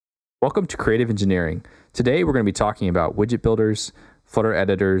Welcome to Creative Engineering. Today we're going to be talking about widget builders, Flutter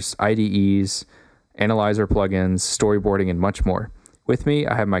editors, IDEs, analyzer plugins, storyboarding, and much more. With me,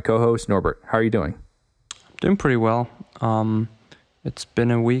 I have my co-host Norbert. How are you doing? Doing pretty well. It's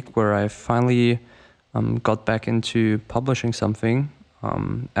been a week where I finally got back into publishing something.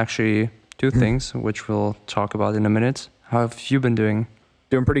 Actually, two things, which we'll talk about in a minute. How have you been doing?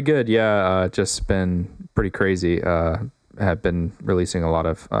 Doing pretty good. Yeah, just been pretty crazy. Have been releasing a lot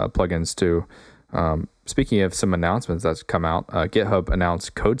of plugins too. Speaking of some announcements that's come out, GitHub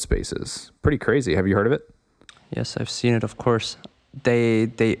announced Code Spaces. Pretty crazy. Have you heard of it? Yes, I've seen it, of course.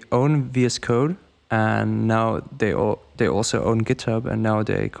 They own VS Code, and now they also own GitHub, and now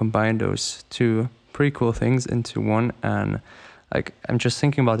they combine those two pretty cool things into one. And I'm just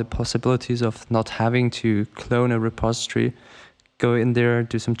thinking about the possibilities of not having to clone a repository, go in there,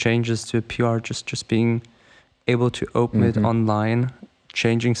 do some changes to a PR, just being able to open it online,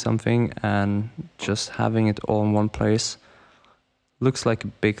 changing something, and just having it all in one place. Looks like a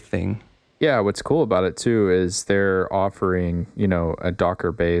big thing. Yeah, what's cool about it too is they're offering, a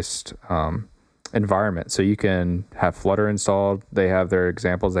Docker-based environment. So you can have Flutter installed. They have their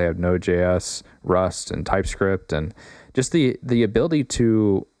examples. They have Node.js, Rust, and TypeScript, and just the ability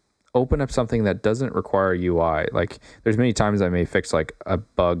to open up something that doesn't require UI. Like there's many times I may fix like a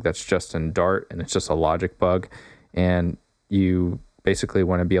bug that's just in Dart and it's just a logic bug, and you basically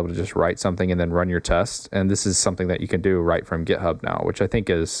want to be able to just write something and then run your test. And this is something that you can do right from GitHub now, which I think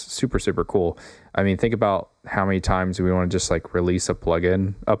is super, super cool. I mean, think about how many times we want to just like release a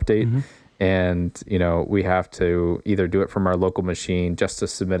plugin update. And, we have to either do it from our local machine just to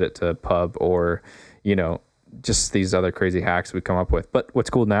submit it to pub, or, just these other crazy hacks we come up with. But what's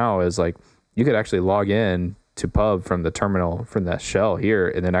cool now is like you could actually log in to pub from the terminal, from the shell here,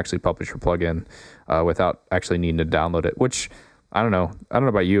 and then actually publish your plugin without actually needing to download it, which I don't know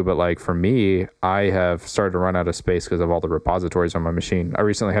about you, but like for me, I have started to run out of space because of all the repositories on my machine. I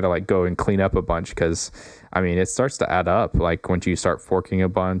recently had to like go and clean up a bunch because it starts to add up like once you start forking a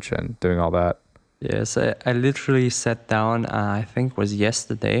bunch and doing all that. Yes, I literally sat down, I think it was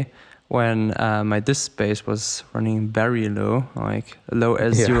yesterday, when my disk space was running very low, like low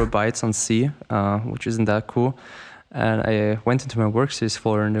as 0 bytes on C, which isn't that cool. And I went into my workspace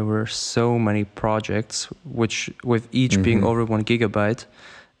folder, and there were so many projects, which with each being over 1 gigabyte.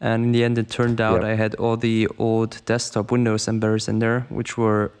 And in the end, it turned out I had all the old desktop Windows embedders in there, which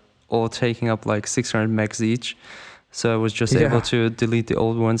were all taking up like 600 megs each. So I was just able to delete the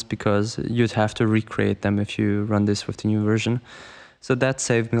old ones because you'd have to recreate them if you run this with the new version. So that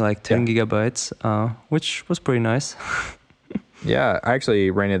saved me like 10 gigabytes, which was pretty nice. Yeah, I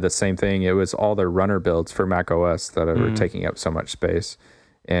actually ran into the same thing. It was all the runner builds for Mac OS that were taking up so much space.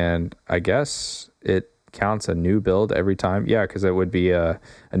 And I guess it counts a new build every time. Yeah, because it would be a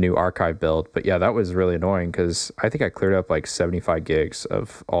new archive build. But yeah, that was really annoying because I think I cleared up like 75 gigs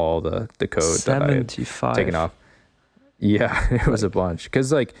of all the code 75. that I had taken off. Yeah, it was a bunch.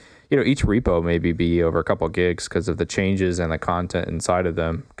 Because like, each repo maybe be over a couple of gigs because of the changes and the content inside of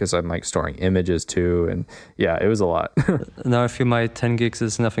them, because I'm like storing images too. And yeah, it was a lot. Now I feel my 10 gigs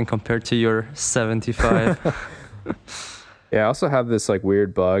is nothing compared to your 75. Yeah, I also have this like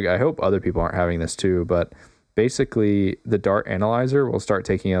weird bug. I hope other people aren't having this too, but basically the Dart analyzer will start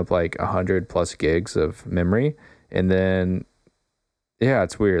taking up like 100 plus gigs of memory. And then, yeah,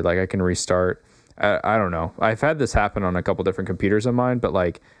 it's weird. Like I can restart. I don't know. I've had this happen on a couple different computers of mine, but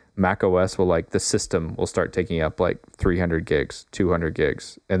like Mac OS will the system will start taking up like 300 gigs, 200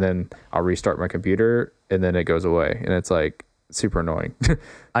 gigs. And then I'll restart my computer and then it goes away. And it's like super annoying.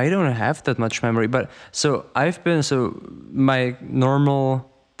 I don't have that much memory, but my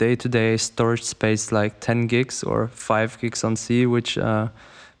normal day-to-day storage space like 10 gigs or 5 gigs on C, which my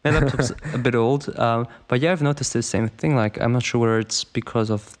laptop's a bit old. But yeah, I've noticed the same thing. Like I'm not sure whether it's because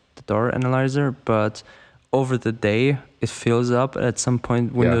of the Dart analyzer, but over the day it fills up. At some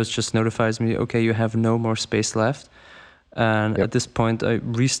point Windows just notifies me, okay, you have no more space left. And at this point I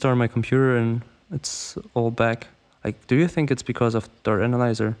restart my computer and it's all back. Like, do you think it's because of Dart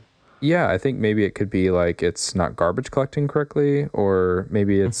analyzer? Yeah, I think maybe it could be like it's not garbage collecting correctly, or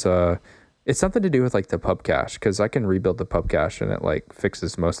maybe it's something to do with like the pub cache, because I can rebuild the pub cache and it like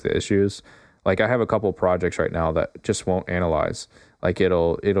fixes most of the issues. Like I have a couple projects right now that just won't analyze. Like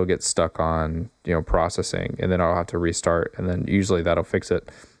it'll get stuck on processing, and then I'll have to restart, and then usually that'll fix it.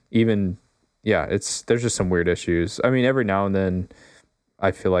 There's just some weird issues. I mean, every now and then I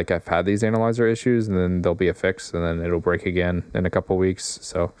feel like I've had these analyzer issues, and then there'll be a fix, and then it'll break again in a couple weeks.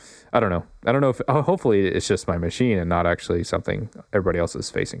 So I don't know if hopefully it's just my machine and not actually something everybody else is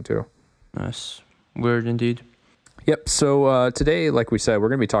facing too. Nice. Weird indeed. Yep. So today, like we said, we're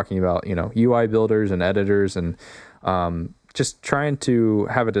going to be talking about UI builders and editors, and just trying to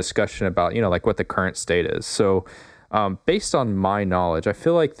have a discussion about like what the current state is. So based on my knowledge, I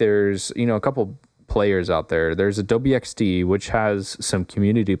feel like there's a couple players out there. There's Adobe XD, which has some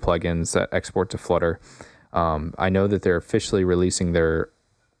community plugins that export to Flutter. I know that they're officially releasing their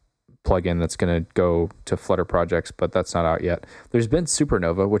plugin that's going to go to Flutter projects, but that's not out yet. There's been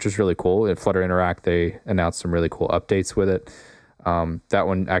Supernova, which is really cool. At Flutter Interact, they announced some really cool updates with it. That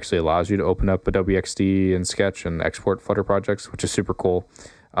one actually allows you to open up Adobe XD and Sketch and export Flutter projects, which is super cool.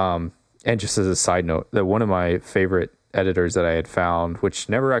 And just as a side note, that one of my favorite editors that I had found, which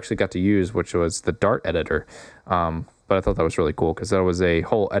never actually got to use, which was the Dart editor. But I thought that was really cool because that was a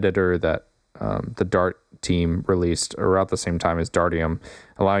whole editor that the Dart team released around the same time as Dartium,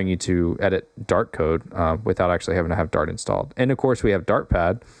 allowing you to edit Dart code without actually having to have Dart installed. And of course, we have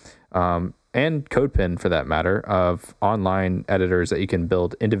DartPad and CodePen, for that matter, of online editors that you can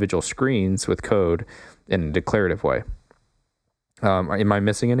build individual screens with code in a declarative way. Am I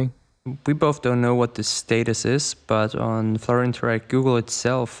missing any? We both don't know what the status is, but on Flutter Interact, Google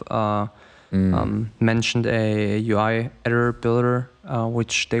itself mentioned a UI editor builder,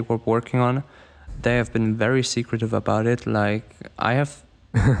 which they were working on. They have been very secretive about it. Like I've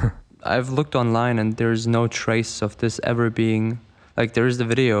looked online and there's no trace of this ever being, like there is the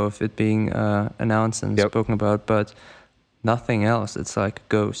video of it being announced and spoken about, but nothing else. It's like a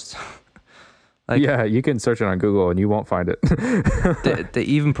ghost. Like, yeah, you can search it on Google and you won't find it. they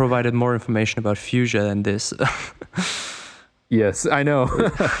even provided more information about Fuchsia than this. Yes, I know.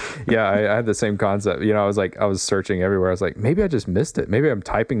 Yeah, I had the same concept. I was searching everywhere. I was like, maybe I just missed it. Maybe I'm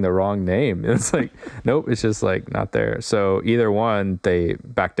typing the wrong name. And it's like, nope, it's just like not there. So either one, they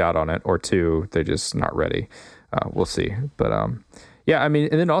backed out on it, or two, they're just not ready. We'll see. But yeah, I mean,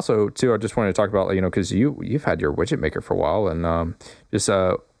 and then also too, I just wanted to talk about, because you've had your widget maker for a while, and just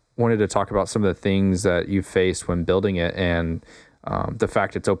wanted to talk about some of the things that you faced when building it, and the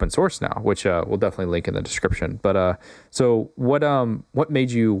fact it's open source now, which we'll definitely link in the description. But so what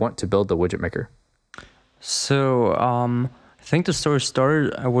made you want to build the widget maker? So I think the story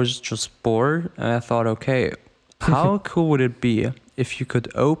started, I was just bored and I thought, okay, how cool would it be if you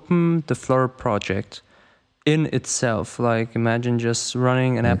could open the Flutter project in itself? Like imagine just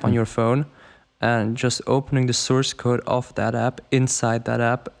running an app on your phone and just opening the source code of that app inside that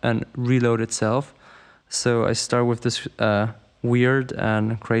app and reload itself. So I start with this weird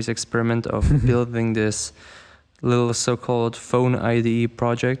and crazy experiment of building this little so-called phone IDE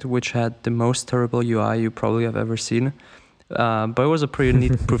project, which had the most terrible UI you probably have ever seen. But it was a pretty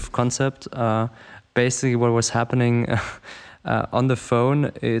neat proof of concept. Basically what was happening on the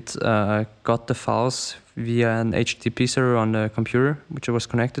phone, it got the files via an HTTP server on the computer, which it was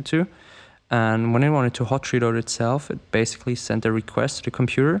connected to. And when it wanted to hot reload itself, it basically sent a request to the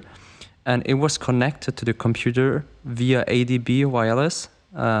computer, and it was connected to the computer via ADB wireless.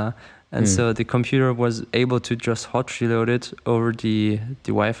 And so the computer was able to just hot reload it over the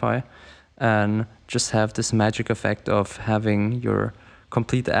Wi-Fi and just have this magic effect of having your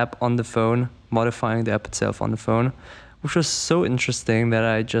complete app on the phone, modifying the app itself on the phone, which was so interesting that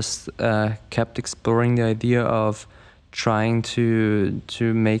I just kept exploring the idea of trying to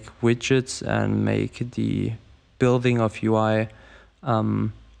make widgets and make the building of UI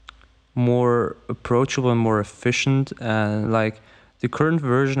more approachable and more efficient. And like the current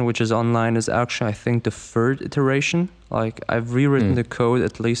version, which is online, is actually, I think, the third iteration. Like I've rewritten the code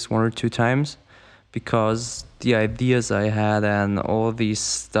at least 1 or 2 times because the ideas I had and all these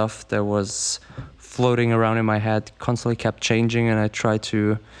stuff that was floating around in my head constantly kept changing, and I tried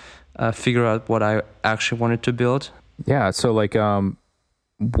to figure out what I actually wanted to build. Yeah. So like,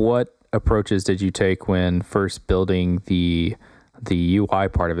 what approaches did you take when first building the UI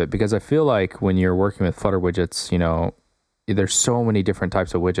part of it? Because I feel like when you're working with Flutter widgets, you know, there's so many different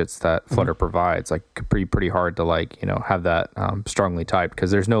types of widgets that Flutter provides. Like pretty hard to like, you know, have that strongly typed,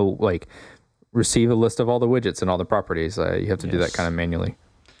 because there's no like receive a list of all the widgets and all the properties. You have to do that kind of manually.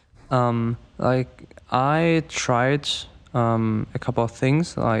 Like I tried a couple of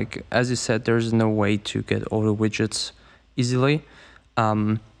things. Like as you said, there's no way to get all the widgets easily.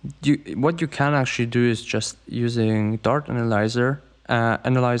 What you can actually do is just using Dart Analyzer,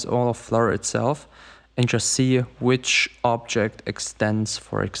 analyze all of Flutter itself, and just see which object extends,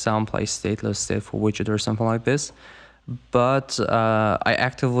 for example, a stateless stateful widget or something like this. But I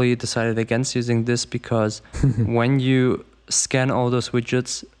actively decided against using this because when you scan all those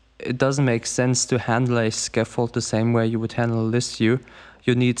widgets, it doesn't make sense to handle a scaffold the same way you would handle a list view.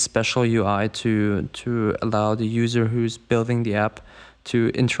 You need special UI to allow the user who's building the app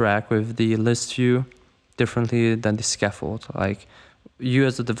to interact with the list view differently than the scaffold. Like you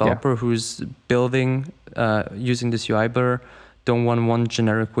as a developer who's building using this UI builder don't want one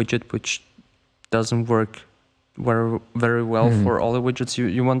generic widget which doesn't work very well for all the widgets.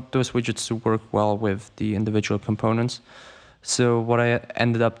 You want those widgets to work well with the individual components. So what I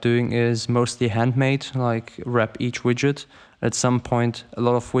ended up doing is mostly handmade, like wrap each widget. At some point, a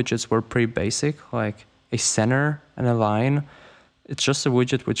lot of widgets were pretty basic, like a center and a line. It's just a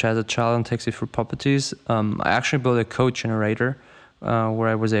widget which has a child and takes it through properties. I actually built a code generator where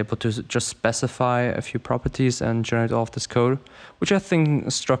I was able to just specify a few properties and generate all of this code, which I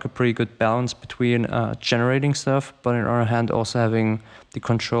think struck a pretty good balance between generating stuff, but on the other hand, also having the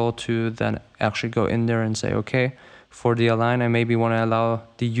control to then actually go in there and say, okay, for the align, I maybe want to allow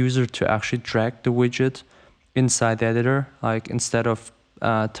the user to actually drag the widget inside the editor. Like instead of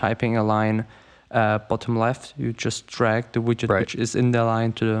typing align bottom left, you just drag the widget which is in the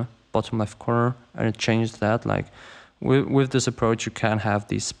align to the bottom left corner, and it changes that. Like with this approach, you can have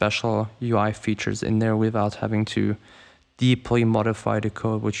these special UI features in there without having to deeply modify the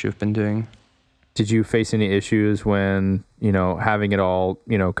code which you've been doing. Did you face any issues when, having it all,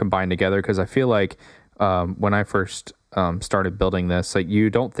 combined together? Because I feel like when I first started building this, like you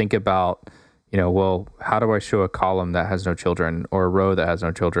don't think about, well, how do I show a column that has no children or a row that has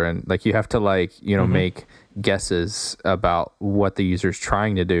no children? Like you have to make guesses about what the user's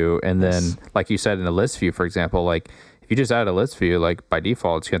trying to do. And then, like you said, in a list view, for example, like if you just add a list view, like by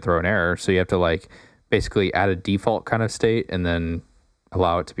default, it's going to throw an error. So you have to basically add a default kind of state and then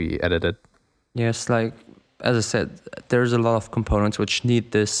allow it to be edited. Yes, like as I said, there's a lot of components which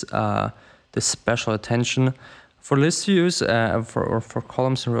need this this special attention for list views, for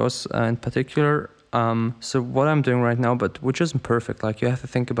columns and rows in particular. So what I'm doing right now, but which isn't perfect, like you have to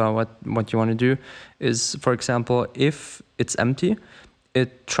think about what you want to do is, for example, if it's empty,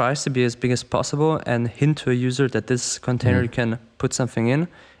 it tries to be as big as possible and hint to a user that this container can put something in.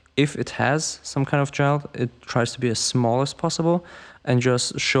 If it has some kind of child, it tries to be as small as possible and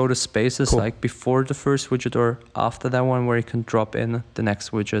just show the spaces like before the first widget or after that one where you can drop in the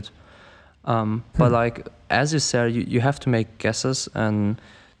next widget. But like, as you said, you have to make guesses and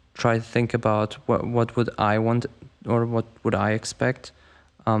try to think about what would I want or what would I expect.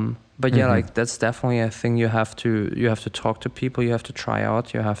 But yeah, like that's definitely a thing you have to talk to people, you have to try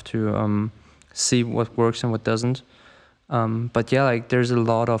out, you have to see what works and what doesn't. But yeah, like there's a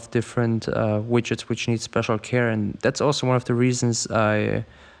lot of different widgets which need special care, and that's also one of the reasons I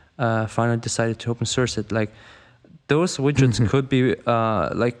finally decided to open source it. Like those widgets could be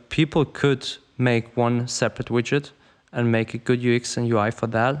like people could make one separate widget and make a good UX and UI for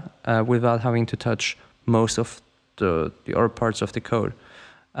that without having to touch most of the other parts of the code.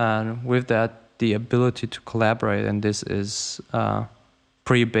 And with that, the ability to collaborate, and this is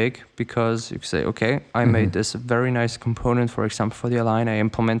pretty big, because you can say, okay, I made this very nice component, for example, for the align. I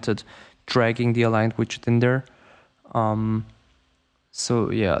implemented dragging the aligned widget in there.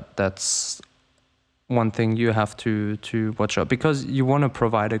 So yeah, that's one thing you have to watch out, because you want to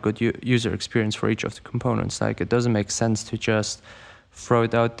provide a good user experience for each of the components. Like it doesn't make sense to just throw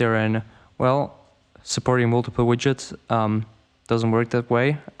it out there and, well, supporting multiple widgets doesn't work that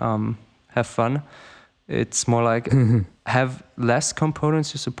way. Have fun. It's more like have less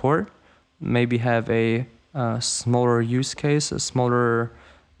components to support, maybe have a smaller use case, a smaller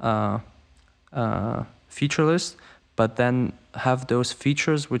feature list, but then have those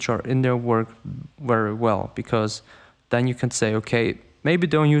features which are in there work very well, because then you can say, okay, maybe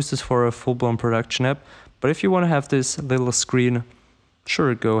don't use this for a full-blown production app, but if you want to have this little screen,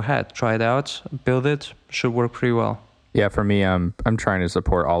 sure, go ahead, try it out, build it, should work pretty well. Yeah, for me, I'm trying to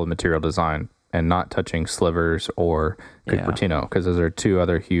support all the material design and not touching slivers or Cupertino, because those are two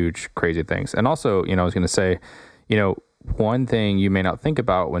other huge, crazy things. And also, I was going to say, one thing you may not think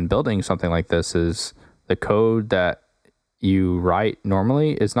about when building something like this is the code that you write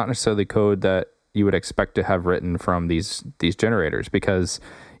normally is not necessarily code that you would expect to have written from these generators, because,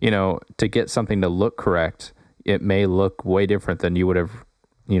 to get something to look correct, it may look way different than you would have,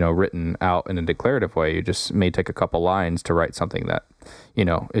 written out in a declarative way. You just may take a couple lines to write something that,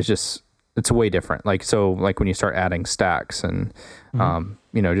 it's way different. Like when you start adding stacks and,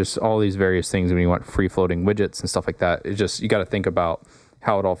 just all these various things, when you want free floating widgets and stuff like that, you got to think about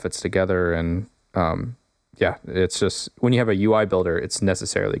how it all fits together. And, it's just, when you have a UI builder, it's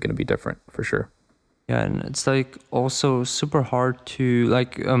necessarily going to be different for sure. Yeah. And it's like also super hard to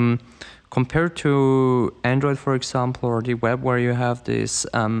compared to Android, for example, or the web, where you have this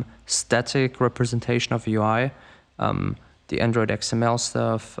static representation of UI, the Android XML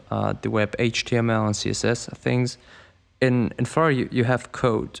stuff, the web HTML and CSS things. In Flutter, you have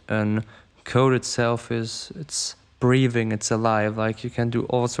code, and code itself it's breathing, it's alive. Like you can do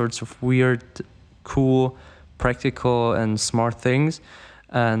all sorts of weird, cool, practical and smart things.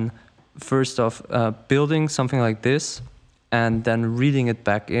 And first off, building something like this and then reading it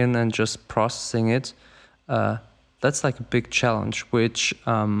back in and just processing it, that's like a big challenge, which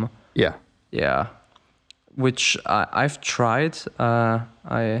Yeah. which I've tried.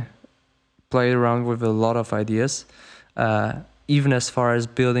 I played around with a lot of ideas, even as far as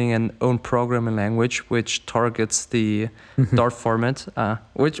building an own programming language which targets the Dart format,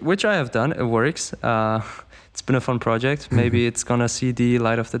 which I have done. It works. It's been a fun project. Maybe it's gonna see the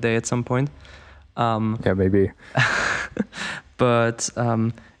light of the day at some point. Yeah, maybe. But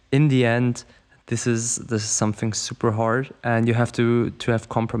in the end, this is something super hard, and you have to have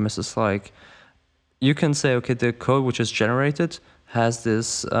compromises. Like you can say, okay, the code which is generated has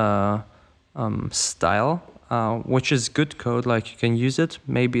this style, which is good code. Like you can use it.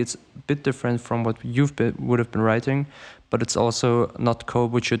 Maybe it's a bit different from what would have been writing, but it's also not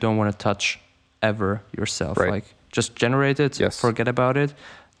code which you don't want to touch ever yourself. Right. Like just generate it, Yes. forget about it.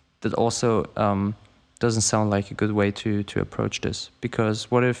 That also doesn't sound like a good way to approach this, because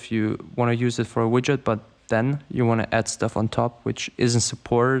what if you want to use it for a widget, but then you want to add stuff on top which isn't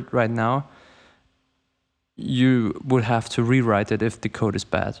supported right now? You would have to rewrite it if the code is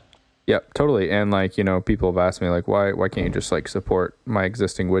bad. Yeah, totally. And like, people have asked me like, why can't you just like support my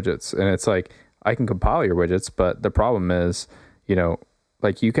existing widgets? And it's like, I can compile your widgets, but the problem is,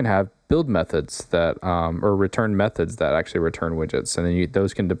 like you can have build methods that, or return methods that actually return widgets. And then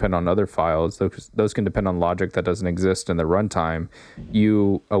those can depend on other files. Those can depend on logic that doesn't exist in the runtime.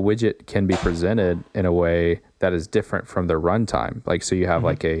 A widget can be presented in a way that is different from the runtime. Like, so you have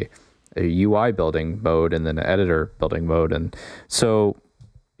like a UI building mode and then an editor building mode. And so,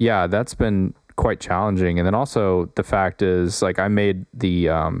 yeah, that's been quite challenging. And then also the fact is, like, I made the,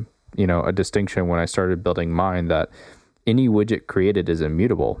 a distinction when I started building mine that any widget created is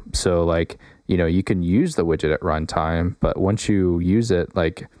immutable. So like, you can use the widget at runtime, but once you use it,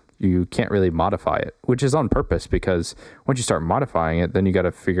 like you can't really modify it, which is on purpose, because once you start modifying it, then you got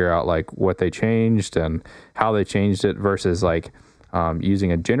to figure out like what they changed and how they changed it versus like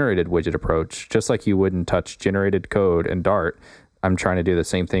using a generated widget approach. Just like you wouldn't touch generated code in Dart, I'm trying to do the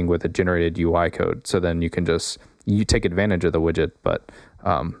same thing with a generated UI code. So then you take advantage of the widget, but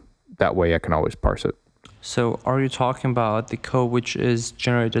that way I can always parse it. So are you talking about the code which is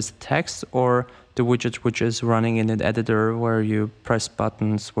generated as text, or the widget which is running in an editor where you press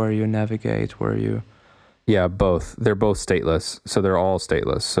buttons, where you navigate, where you... Yeah, both. They're both stateless. So they're all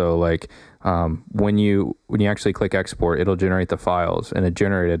stateless. So like when you actually click export, it'll generate the files in a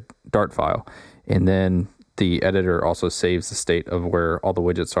generated Dart file. And then the editor also saves the state of where all the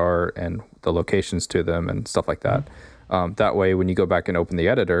widgets are and the locations to them and stuff like that. That way, when you go back and open the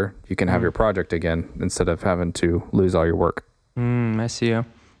editor, you can have your project again instead of having to lose all your work. I see.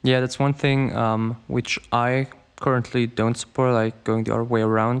 Yeah, that's one thing which I currently don't support, like going the other way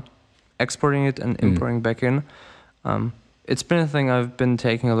around, exporting it and importing back in. It's been a thing I've been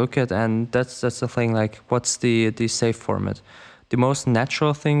taking a look at, and that's the thing, like what's the safe format? The most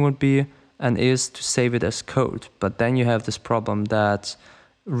natural thing would be and is to save it as code, but then you have this problem that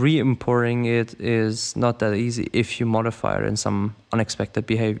re-importing it is not that easy if you modify it in some unexpected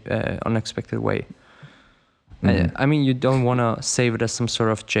way. I mean, you don't want to save it as some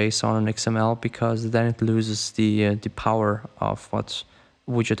sort of JSON and XML, because then it loses the power of what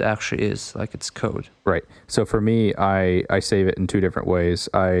widget actually is, like it's code. Right. So for me, I save it in two different ways.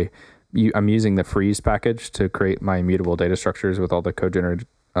 I'm using the freeze package to create my immutable data structures with all the code generated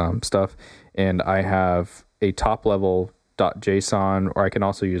stuff, and I have a top level .json, or I can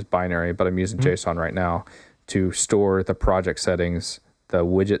also use binary, but I'm using JSON right now to store the project settings, the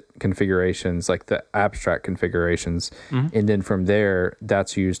widget configurations, like the abstract configurations. And then from there,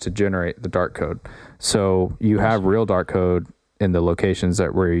 that's used to generate the Dart code. So you have real Dart code in the locations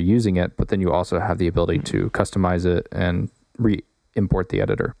where you're using it, but then you also have the ability to customize it and re-import the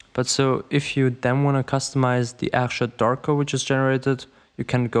editor. But so if you then want to customize the actual Dart code which is generated, you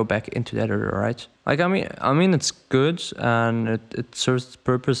can go back into the editor, right? Like, I mean, it's good and it serves its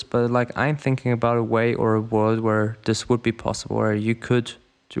purpose, but like I'm thinking about a way or a world where this would be possible, where you could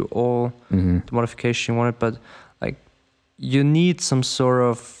do all the modification you wanted, but like you need some sort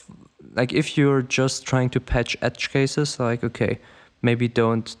of, like if you're just trying to patch edge cases, like, okay, maybe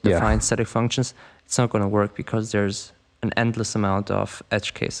don't define static functions, it's not going to work because there's an endless amount of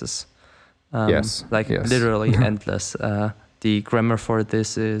edge cases. Literally endless. The grammar for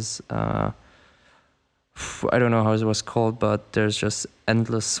this is, I don't know how it was called, but there's just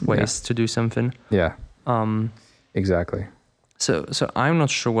endless ways to do something. Yeah, exactly. So I'm not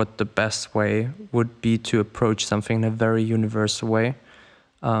sure what the best way would be to approach something in a very universal way.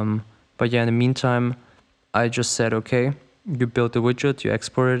 But yeah, in the meantime, I just said, okay, you build the widget, you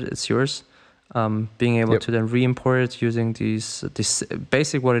export it, it's yours. Being able Yep. to then re-import it using this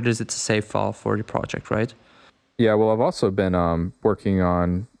basic what it is, it's a save file for the project, right? Yeah, well, I've also been working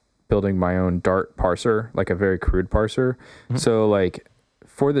on building my own Dart parser, like a very crude parser. So like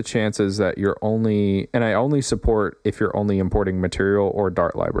for the chances that I only support if you're only importing material or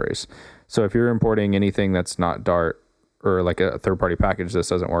Dart libraries. So if you're importing anything that's not Dart or like a third-party package, this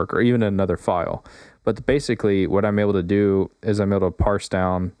doesn't work, or even another file. But basically what I'm able to do is I'm able to parse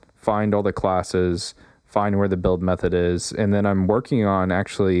down, find all the classes, find where the build method is, and then I'm working on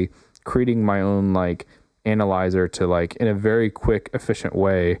actually creating my own like analyzer to like in a very quick, efficient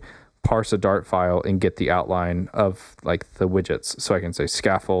way parse a Dart file and get the outline of like the widgets. So I can say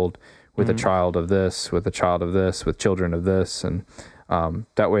scaffold with a child of this, with a child of this, with children of this, and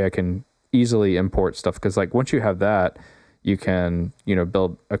that way I can easily import stuff. Because like once you have that, you can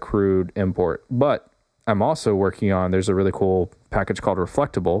build a crude import. But I'm also working on, there's a really cool package called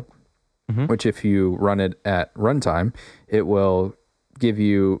Reflectable, which if you run it at runtime, it will give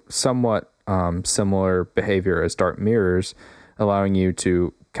you somewhat similar behavior as Dart mirrors, allowing you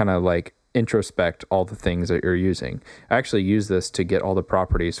to kind of like introspect all the things that you're using. I actually use this to get all the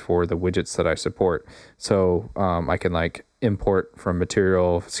properties for the widgets that I support. So I can like import from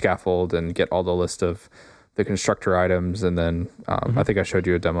material, scaffold, and get all the list of the constructor items. And then I think I showed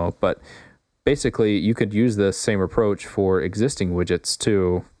you a demo, but basically you could use this same approach for existing widgets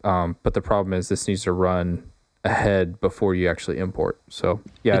too. But the problem is this needs to run ahead before you actually import. So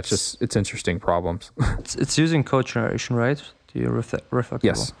yeah, it's interesting problems. It's using code generation, right? Do you Reflectable?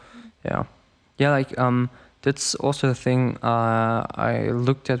 Yes. Yeah. Like that's also the thing I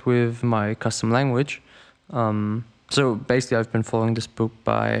looked at with my custom language. So basically, I've been following this book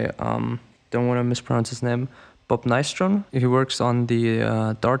by don't want to mispronounce his name, Bob Nystrom. He works on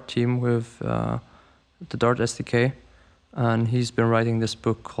the Dart team with the Dart SDK, and he's been writing this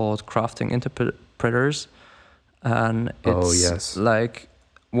book called Crafting Interpreters. And it's like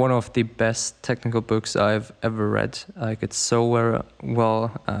one of the best technical books I've ever read. Like it's so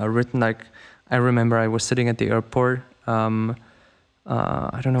well written. Like I remember I was sitting at the airport.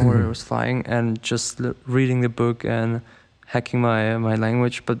 I don't know where I was flying, and just reading the book and hacking my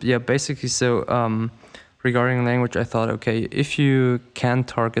language. But yeah, basically, so regarding language, I thought, okay, if you can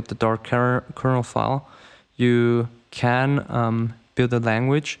target the Dart kernel file, you can build a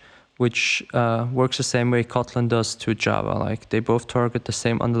language which works the same way Kotlin does to Java. Like they both target the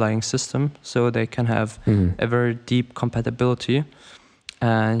same underlying system, so they can have a very deep compatibility.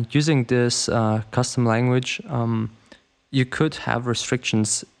 And using this custom language, you could have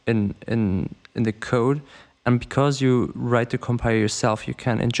restrictions in the code. And because you write the compiler yourself, you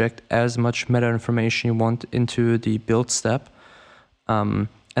can inject as much meta information you want into the build step, and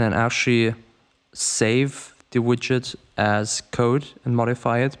then actually save the widget as code and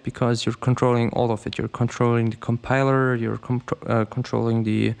modify it, because you're controlling all of it. You're controlling the compiler, you're controlling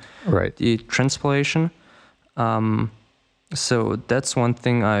the transpilation. So that's one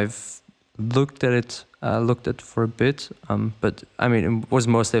thing I've looked at for a bit. But I mean, it was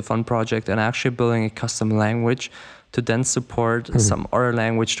mostly a fun project, and actually building a custom language to then support some other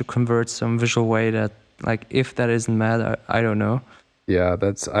language to convert some visual way that, like, if that isn't mad, I don't know. Yeah,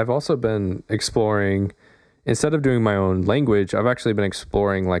 I've also been exploring, instead of doing my own language, I've actually been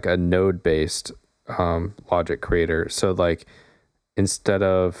exploring like a node-based logic creator. So like instead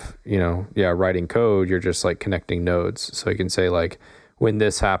of, writing code, you're just like connecting nodes. So you can say like, when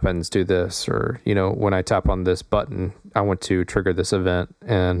this happens, do this, or, when I tap on this button, I want to trigger this event.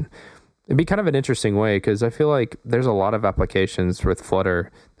 And it'd be kind of an interesting way, because I feel like there's a lot of applications with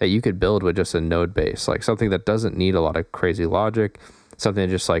Flutter that you could build with just a node base, like something that doesn't need a lot of crazy logic, something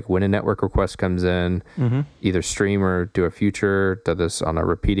that just like when a network request comes in, either stream or do a future, do this on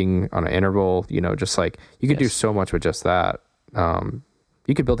an interval, just like you could do so much with just that.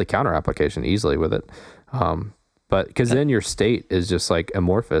 You could build a counter application easily with it. But because then your state is just like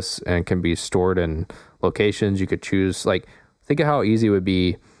amorphous and can be stored in locations. You could choose, like, think of how easy it would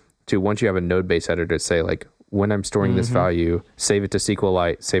be to, once you have a node base editor, to say like, when I'm storing this value, save it to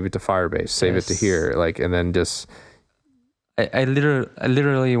SQLite, save it to Firebase, save it to here, like, and then just. I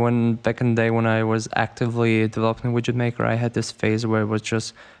literally, when back in the day when I was actively developing Widget Maker, I had this phase where I was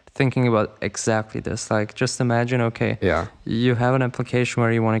just thinking about exactly this. Like, just imagine, okay, you have an application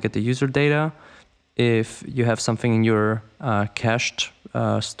where you want to get the user data. If you have something in your cached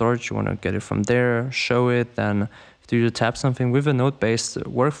storage, you want to get it from there, show it, then if you tap something with a node-based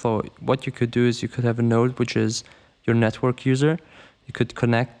workflow, what you could do is you could have a node which is your network user. You could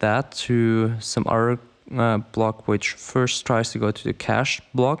connect that to some other block which first tries to go to the cache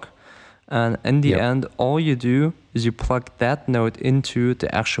block. And in the end, all you do is you plug that node into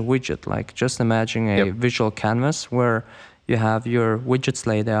the actual widget. Like just imagine a visual canvas where you have your widgets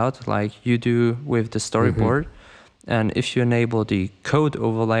laid out like you do with the storyboard. And if you enable the code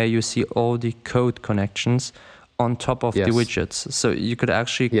overlay, you see all the code connections on top of the widgets. So you could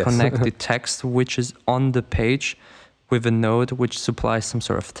actually connect the text which is on the page with a node which supplies some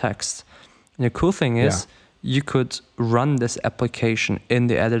sort of text. And the cool thing is you could run this application in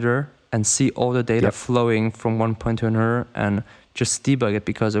the editor and see all the data flowing from one point to another and just debug it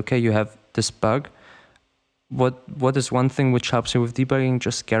because, okay, you have this bug. What is one thing which helps you with debugging?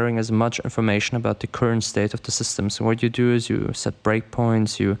 Just gathering as much information about the current state of the system. So what you do is you set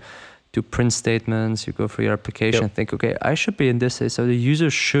breakpoints, you do print statements, you go through your application and think, okay, I should be in this state. So the user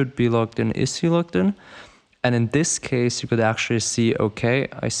should be logged in. Is he logged in? And in this case, you could actually see, okay,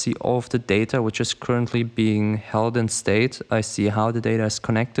 I see all of the data which is currently being held in state. I see how the data is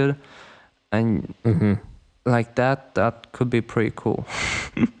connected. And like that could be pretty cool.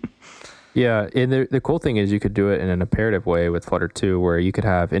 Yeah, and the cool thing is you could do it in an imperative way with Flutter 2, where you could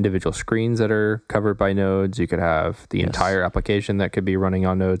have individual screens that are covered by nodes. You could have the entire application that could be running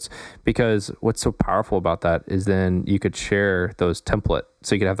on nodes. Because what's so powerful about that is then you could share those templates.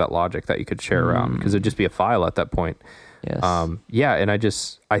 So you could have that logic that you could share around because it'd just be a file at that point. Yes. And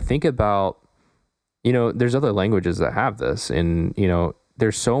I think about, there's other languages that have this, and,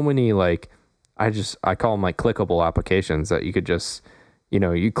 there's so many, like, I call them like clickable applications that you could just,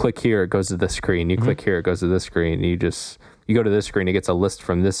 you click here, it goes to this screen. You click here, it goes to this screen. You go to this screen, it gets a list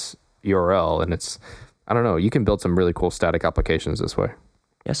from this URL. And it's, I don't know, you can build some really cool static applications this way.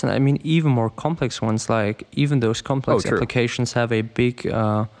 Yes, and I mean, even more complex ones, like even those complex applications have a big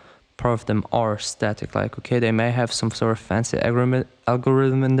part of them are static. Like, okay, they may have some sort of fancy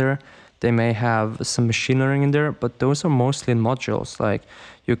algorithm in there. They may have some machine learning in there, but those are mostly in modules. Like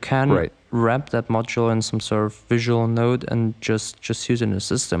you can wrap that module in some sort of visual node and just use it in the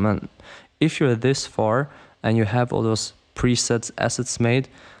system. And if you're this far and you have all those presets, assets made,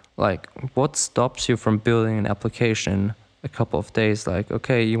 like what stops you from building an application in a couple of days? Like,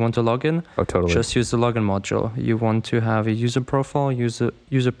 okay, you want to log in? Oh, totally. Just use the login module. You want to have a user profile?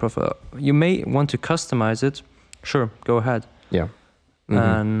 User profile. You may want to customize it. Sure, go ahead. Yeah.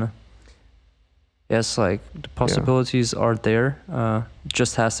 And yes, like the possibilities are there.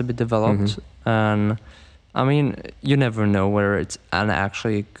 Just has to be developed. And I mean, you never know whether it's an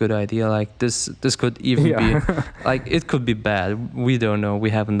actually good idea. Like this could even be like it could be bad. We don't know. We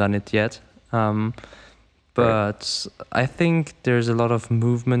haven't done it yet. But I think there's a lot of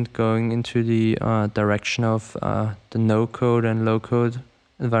movement going into the direction of the no-code and low-code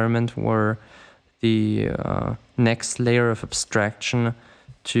environment, where the next layer of abstraction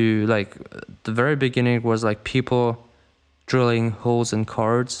to, like, the very beginning was like people drilling holes in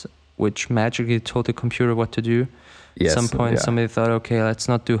cards, which magically told the computer what to do. Yes, At some point, somebody thought, okay, let's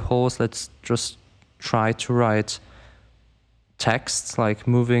not do holes. Let's just try to write text, like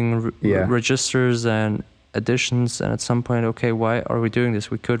moving registers and additions. And at some point, okay, why are we doing this?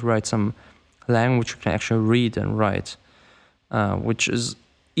 We could write some language we can actually read and write, which is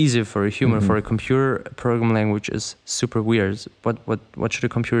easier for a human. For a computer, a program language is super weird. What should a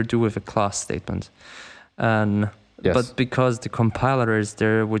computer do with a class statement? And but because the compiler is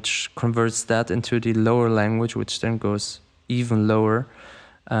there, which converts that into the lower language, which then goes even lower,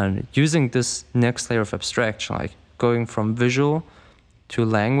 and using this next layer of abstraction, like going from visual to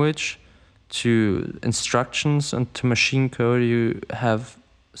language to instructions and to machine code, you have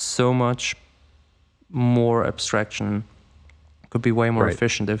so much more abstraction. Could be way more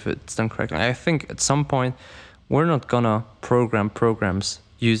efficient if it's done correctly. I think at some point we're not gonna program programs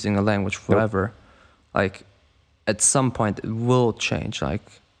using a language forever. Like at some point it will change. Like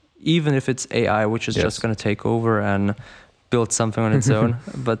even if it's AI, which is just gonna take over and build something on its own,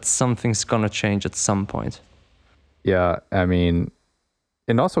 but something's gonna change at some point. Yeah, I mean,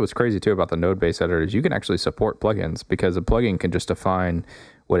 and also what's crazy too about the node-based editor is you can actually support plugins, because a plugin can just define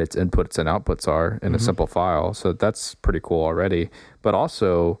what its inputs and outputs are in a simple file. So that's pretty cool already. But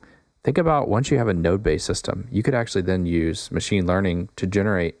also think about, once you have a node-based system, you could actually then use machine learning to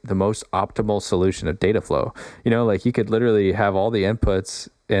generate the most optimal solution of data flow. Like you could literally have all the inputs,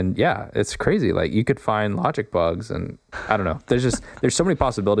 and it's crazy. Like you could find logic bugs, and I don't know. There's so many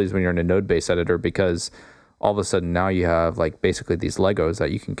possibilities when you're in a node-based editor, because all of a sudden now you have like basically these Legos that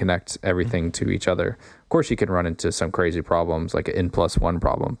you can connect everything to each other. Of course, you can run into some crazy problems like an N+1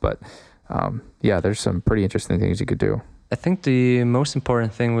 problem, but there's some pretty interesting things you could do. I think the most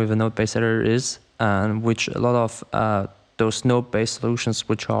important thing with a node-based editor is and which a lot of those node-based solutions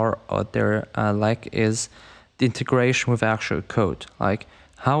which are out there like is the integration with actual code. Like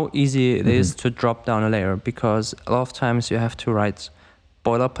how easy it is to drop down a layer, because a lot of times you have to write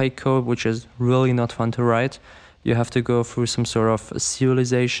boilerplate code, which is really not fun to write. You have to go through some sort of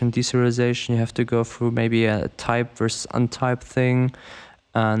serialization, deserialization. You have to go through maybe a type versus untyped thing.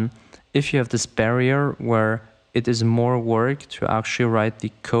 And if you have this barrier where it is more work to actually write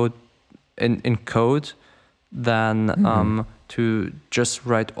the code in code than to just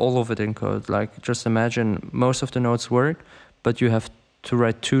write all of it in code. Like just imagine most of the nodes work, but you have to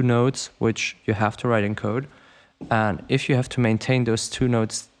write 2 nodes, which you have to write in code. And if you have to maintain those 2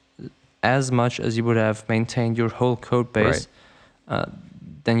 nodes as much as you would have maintained your whole code base,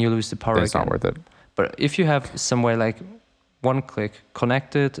 then you lose the power again. It's not worth it. But if you have some way like one click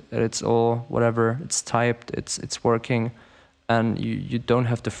connected, it's all whatever, it's typed, it's working, and you don't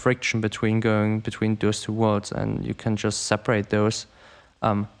have the friction between going between those 2 worlds, and you can just separate those.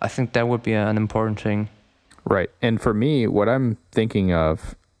 I think that would be an important thing. Right. And for me, what I'm thinking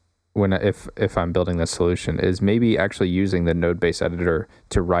of if I'm building this solution is maybe actually using the node-based editor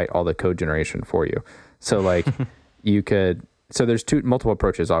to write all the code generation for you. So like so there's multiple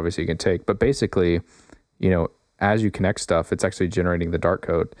approaches obviously you can take, but basically, as you connect stuff, it's actually generating the Dart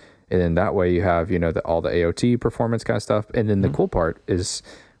code. And then that way you have, all the AOT performance kind of stuff. And then the cool part is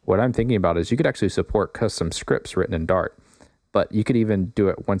what I'm thinking about is you could actually support custom scripts written in Dart, but you could even do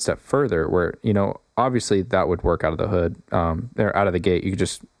it one step further where, obviously that would work out of the hood. They're out of the gate. You could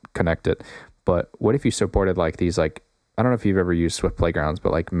just connect it. But what if you supported like these, like, I don't know if you've ever used Swift Playgrounds,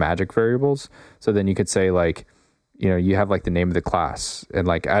 but like magic variables. So then you could say like, you have like the name of the class, and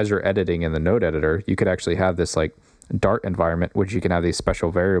like as you're editing in the node editor, you could actually have this like Dart environment, which you can have these special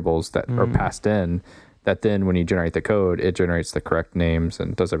variables that are passed in that then when you generate the code, it generates the correct names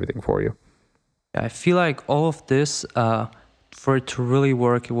and does everything for you. I feel like all of this, for it to really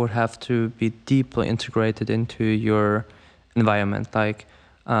work, it would have to be deeply integrated into your environment. Like,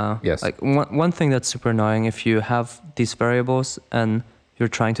 yes. Like one thing that's super annoying, if you have these variables and you're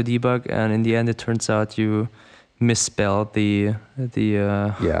trying to debug, and in the end it turns out you misspelled the and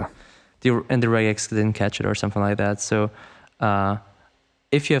the regex didn't catch it or something like that. So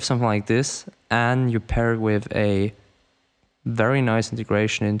if you have something like this and you pair it with a very nice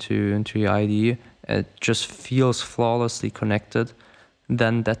integration into your IDE, it just feels flawlessly connected,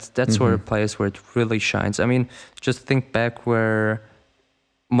 then that's where a place where it really shines. I mean, just think back where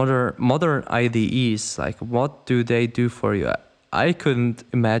modern IDEs, like what do they do for you? I couldn't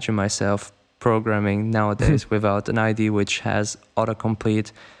imagine myself programming nowadays without an IDE which has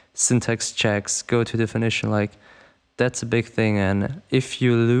autocomplete, syntax checks, go to definition. Like that's a big thing. And if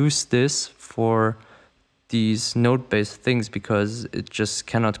you lose this for these node-based things because it just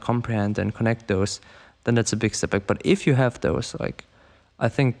cannot comprehend and connect those, then that's a big step back. But if you have those, like, I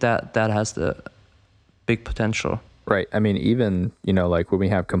think that has the big potential. Right. I mean, even, like when we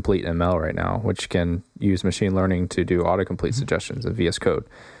have Complete ML right now, which can use machine learning to do autocomplete suggestions in VS Code.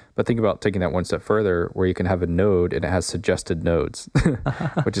 But think about taking that one step further where you can have a node and it has suggested nodes,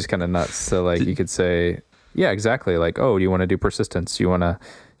 which is kind of nuts. So like you could say, yeah, exactly. Like, oh, do you want to do persistence? You want to,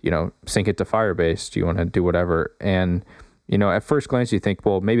 sync it to Firebase? Do you want to do whatever? And, at first glance, you think,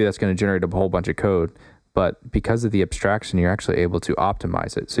 well, maybe that's going to generate a whole bunch of code. But because of the abstraction, you're actually able to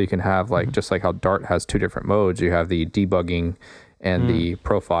optimize it. So you can have like, just like how Dart has 2 different modes, you have the debugging and the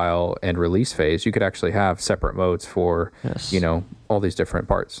profile and release phase. You could actually have separate modes for, all these different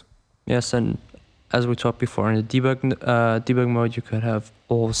parts. Yes, and as we talked before, in the debug mode, you could have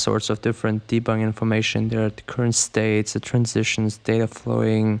all sorts of different debug information. There are the current states, the transitions, data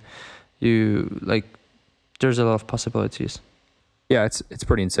flowing. There's a lot of possibilities. Yeah, it's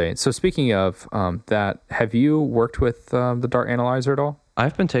pretty insane. So speaking of that, have you worked with the Dart Analyzer at all?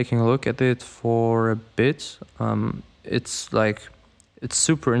 I've been taking a look at it for a bit. It's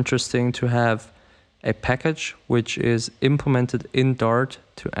super interesting to have a package which is implemented in Dart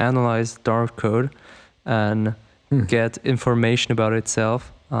to analyze Dart code and get information about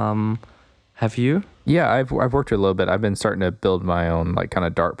itself. Have you? Yeah, I've worked with it a little bit. I've been starting to build my own like kind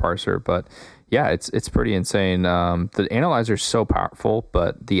of Dart parser, but yeah, it's pretty insane. The analyzer is so powerful,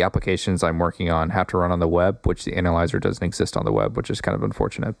 but the applications I'm working on have to run on the web, which the analyzer doesn't exist on the web, which is kind of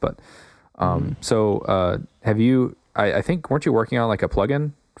unfortunate. But so have you? I think weren't you working on like a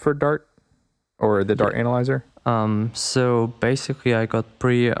plugin for Dart or the Dart analyzer? So basically, I got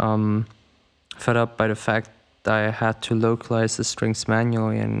pretty fed up by the fact that I had to localize the strings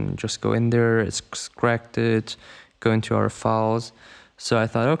manually and just go in there, extract it, go into our files. So I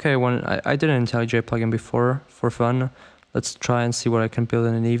thought, okay, I did an IntelliJ plugin before for fun. Let's try and see what I can build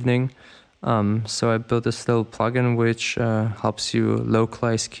in an evening. So I built this little plugin which helps you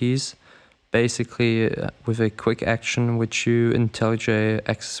localize keys, basically with a quick action which you IntelliJ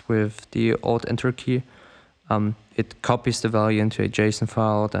X with the Alt Enter key. It copies the value into a JSON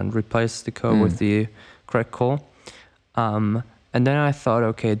file, then replaces the code with the correct call. And then I thought,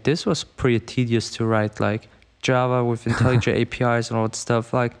 okay, this was pretty tedious to write, like Java with IntelliJ APIs and all that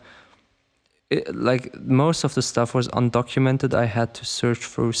stuff. Like most of the stuff was undocumented. I had to search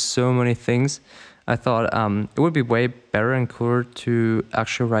through so many things. I thought it would be way better and cooler to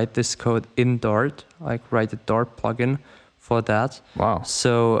actually write this code in Dart, like write a Dart plugin for that. Wow.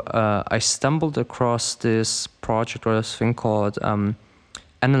 So I stumbled across this project or this thing called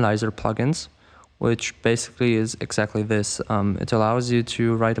Analyzer plugins, which basically is exactly this. It allows you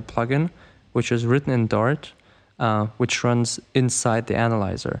to write a plugin which is written in Dart, which runs inside the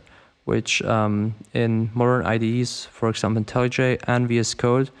analyzer, which in modern IDEs, for example, IntelliJ and VS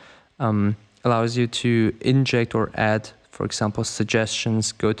Code, allows you to inject or add, for example,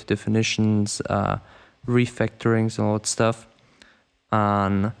 suggestions, go to definitions, refactorings, and all that stuff.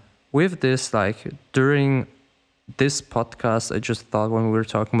 And with this, like during this podcast, I just thought when we were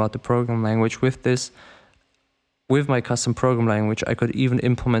talking about the program language, with my custom program language, I could even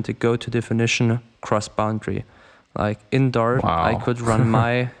implement a go to definition cross-boundary. Like in Dart, wow. I could run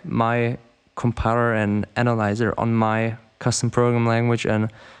my compiler and analyzer on my custom program language and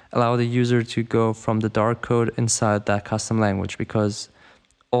allow the user to go from the Dart code inside that custom language, because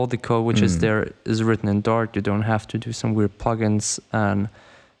all the code which is there is written in Dart. You don't have to do some weird plugins, and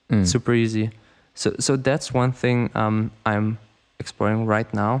super easy. So that's one thing I'm exploring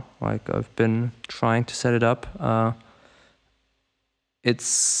right now. Like I've been trying to set it up.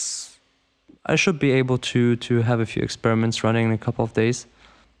 I should be able to have a few experiments running in a couple of days.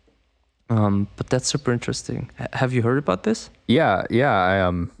 But that's super interesting. Have you heard about this? Yeah.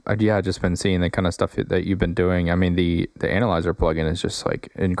 I've just been seeing the kind of stuff that you've been doing. I mean, the analyzer plugin is just like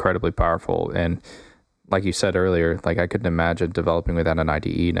incredibly powerful, and like you said earlier, like I couldn't imagine developing without an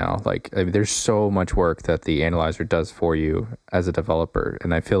IDE now. Like I mean, there's so much work that the analyzer does for you as a developer,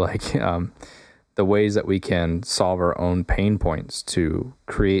 and I feel like the ways that we can solve our own pain points to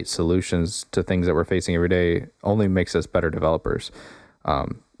create solutions to things that we're facing every day only makes us better developers.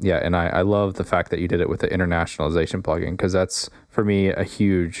 And I love the fact that you did it with the internationalization plugin, because that's for me a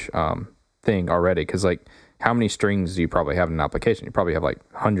huge thing already. Because like, how many strings do you probably have in an application? You probably have like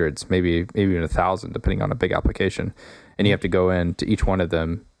hundreds, maybe even 1,000, depending on a big application. And you have to go into each one of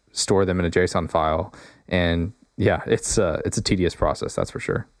them, store them in a JSON file, and yeah, it's a tedious process, that's for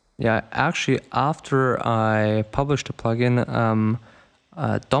sure. Yeah, actually, after I published the plugin,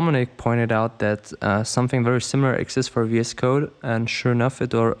 Dominic pointed out that something very similar exists for VS Code, and sure enough,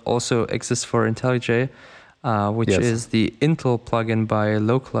 it also exists for IntelliJ, which is the Intel plugin by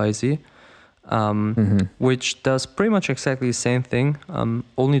Localize, which does pretty much exactly the same thing.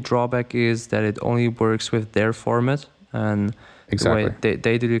 Only drawback is that it only works with their format and the way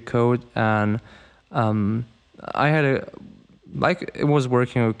they do the code. And I had it was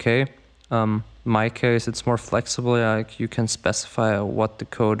working okay. My case, it's more flexible. Like you can specify what the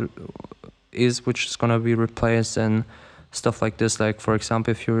code is, which is going to be replaced, and stuff like this. Like for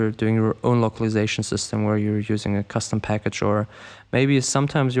example, if you're doing your own localization system where you're using a custom package, or maybe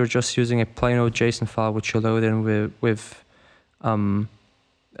sometimes you're just using a plain old JSON file which you load in with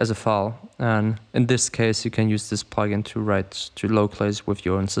as a file. And in this case, you can use this plugin to localize with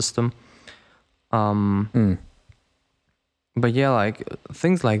your own system. But yeah, like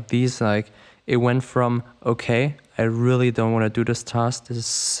things like these, like it went from, okay, I really don't want to do this task, this is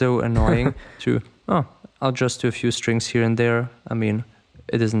so annoying, to, I'll just do a few strings here and there. I mean,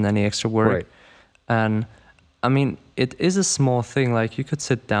 it isn't any extra work. Right. And I mean, it is a small thing, like you could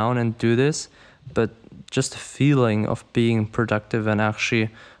sit down and do this, but just the feeling of being productive and actually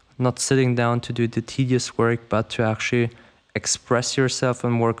not sitting down to do the tedious work, but to actually express yourself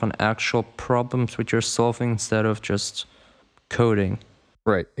and work on actual problems which you're solving instead of just coding.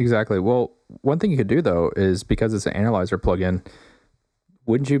 Right, exactly. Well, one thing you could do though is, because it's an analyzer plugin,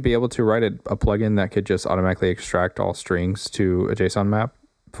 wouldn't you be able to write a plugin that could just automatically extract all strings to a JSON map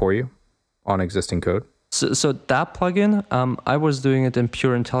for you on existing code? So that plugin, I was doing it in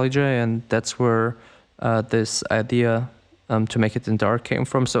pure IntelliJ, and that's where this idea to make it in Dart came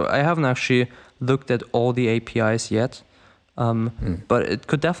from. So I haven't actually looked at all the APIs yet, but it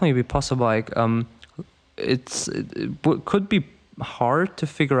could definitely be possible. Like it could be hard to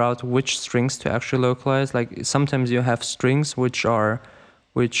figure out which strings to actually localize. Like sometimes you have strings which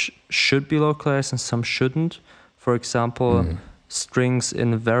should be localized and some shouldn't. For example, strings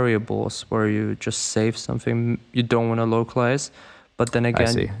in variables where you just save something you don't want to localize. But then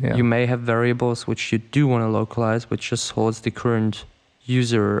again, you may have variables which you do want to localize, which just holds the current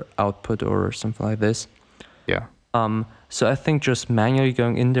user output or something like this. Yeah. So I think just manually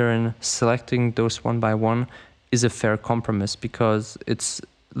going in there and selecting those one by one is a fair compromise, because it's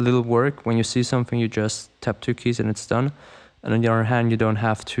little work. When you see something, you just tap 2 keys and it's done. And on the other hand, you don't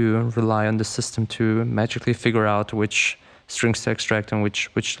have to rely on the system to magically figure out which strings to extract and which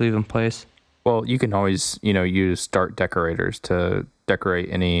to leave in place. Well, you can always, use Dart decorators to decorate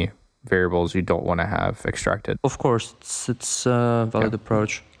any variables you don't want to have extracted. Of course, it's a valid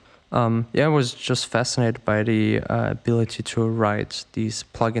approach. I was just fascinated by the ability to write these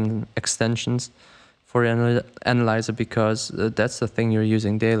plugin extensions for the analyzer, because that's the thing you're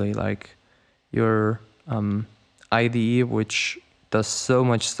using daily, like your IDE, which does so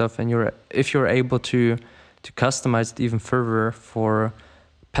much stuff, and if you're able to customize it even further for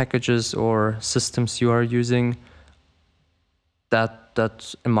packages or systems you are using,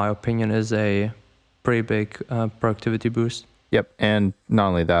 that in my opinion is a pretty big productivity boost. Yep. And not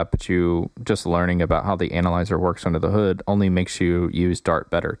only that, but you just learning about how the analyzer works under the hood only makes you use Dart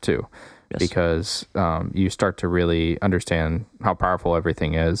better too. Yes. Because you start to really understand how powerful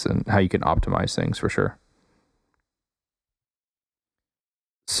everything is and how you can optimize things for sure.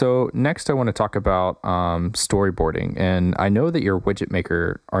 So next I want to talk about storyboarding. And I know that your widget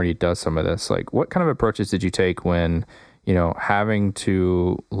maker already does some of this. Like, what kind of approaches did you take when, having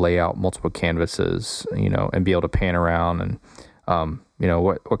to lay out multiple canvases, and be able to pan around, and,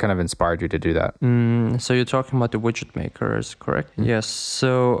 what kind of inspired you to do that? So you're talking about the widget maker, is correct? Mm-hmm. Yes.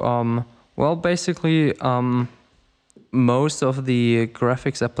 So, basically, most of the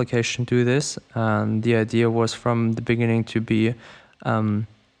graphics application do this. And the idea was from the beginning to be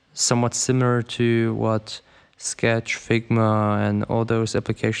somewhat similar to what Sketch, Figma, and all those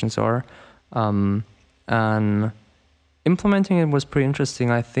applications are. And implementing it was pretty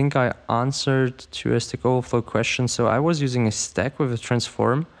interesting. I think I answered to a Stack Overflow question. So I was using a stack with a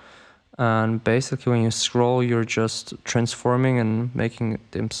transform. And basically when you scroll, you're just transforming and making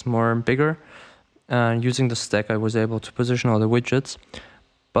them more bigger. And using the stack, I was able to position all the widgets.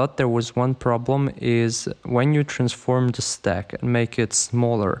 But there was one problem, is when you transform the stack and make it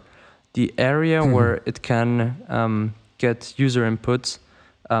smaller, the area where it can get user inputs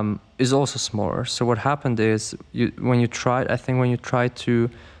is also smaller. So what happened is when you tried to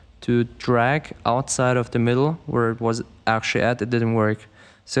drag outside of the middle where it was actually at, it didn't work.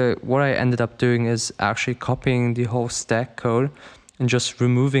 So what I ended up doing is actually copying the whole stack code and just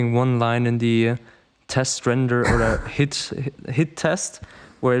removing one line in the test render or the hit test,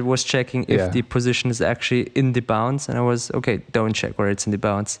 where it was checking if the position is actually in the bounds. And I was, okay, don't check where it's in the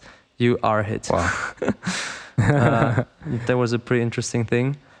bounds. You are hit. Wow. That was a pretty interesting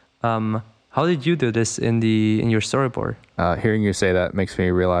thing. How did you do this in your storyboard? Hearing you say that makes me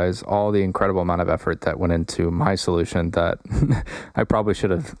realize all the incredible amount of effort that went into my solution that I probably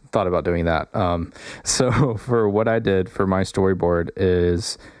should have thought about doing that. So for what I did for my storyboard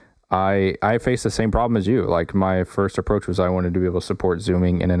is I faced the same problem as you. Like, my first approach was I wanted to be able to support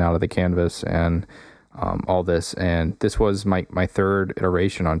zooming in and out of the canvas and all this. And this was my third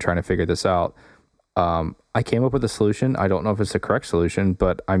iteration on trying to figure this out. I came up with a solution. I don't know if it's the correct solution,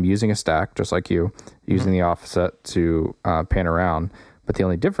 but I'm using a stack just like you, using the offset to pan around. But the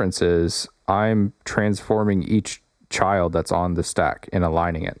only difference is I'm transforming each child that's on the stack and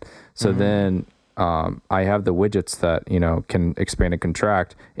aligning it. So then I have the widgets that, can expand and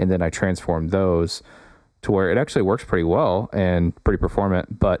contract, and then I transform those to where it actually works pretty well and pretty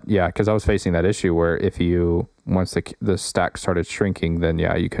performant. But yeah, because I was facing that issue where once the stack started shrinking, then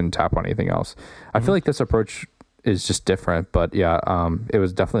you couldn't tap on anything else. I feel like this approach is just different, but it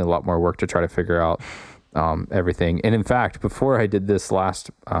was definitely a lot more work to try to figure out everything. And in fact, before I did this last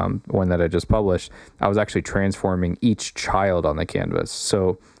one that I just published, I was actually transforming each child on the canvas.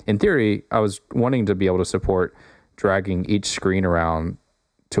 So in theory, I was wanting to be able to support dragging each screen around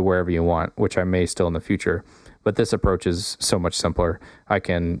to wherever you want, which I may still in the future. But this approach is so much simpler. I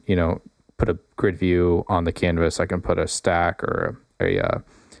can, put a grid view on the canvas. I can put a stack or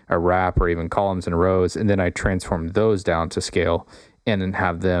a wrap or even columns and rows, and then I transform those down to scale and then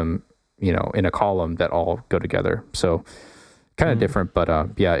have them, in a column that all go together. So kind of different, but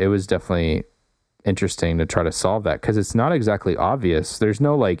it was definitely interesting to try to solve that, because it's not exactly obvious. There's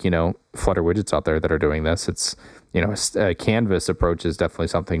no Flutter widgets out there that are doing this. It's a canvas approach is definitely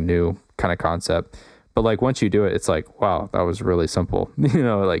something new kind of concept, but like once you do it, it's like, wow, that was really simple.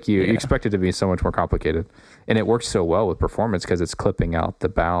 You expect it to be so much more complicated, and it works so well with performance because it's clipping out the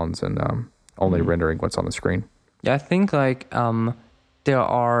bounds and only rendering what's on the screen. I think there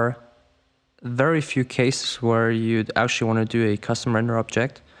are very few cases where you'd actually want to do a custom render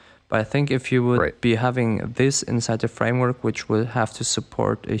object. But I think if you would be having this inside the framework, which will have to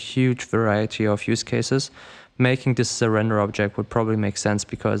support a huge variety of use cases, making this as a render object would probably make sense,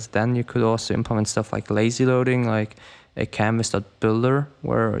 because then you could also implement stuff like lazy loading, like a canvas.builder,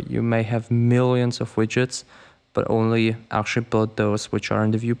 where you may have millions of widgets, but only actually build those which are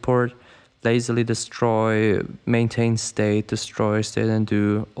in the viewport, lazily destroy, maintain state, destroy state, and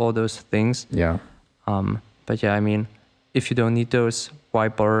do all those things. Yeah. But yeah, I mean, if you don't need those, why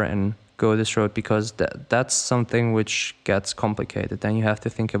bother and go this road? Because that's something which gets complicated. Then you have to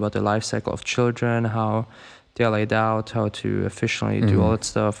think about the life cycle of children, how they're laid out, how to efficiently do all that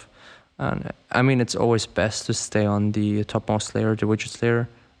stuff. And I mean, it's always best to stay on the topmost layer, the widgets layer,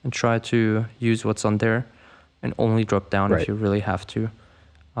 and try to use what's on there and only drop down if you really have to.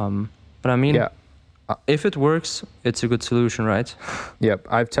 But I mean, if it works, it's a good solution, right? Yep.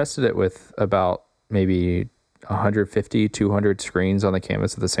 I've tested it with about maybe 150, 200 screens on the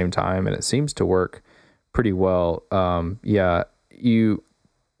canvas at the same time, and it seems to work pretty well.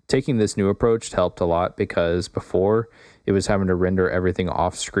 Taking this new approach helped a lot, because before it was having to render everything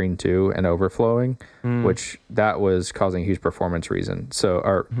off screen too and overflowing, which that was causing huge performance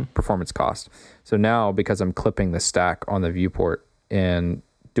performance cost. So now, because I'm clipping the stack on the viewport and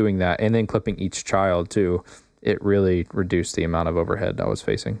doing that, and then clipping each child too, it really reduced the amount of overhead I was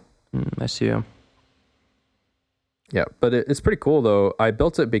facing. I see. Yeah, but it's pretty cool though. I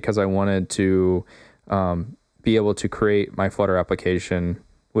built it because I wanted to be able to create my Flutter application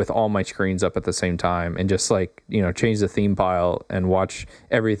with all my screens up at the same time, and just change the theme file and watch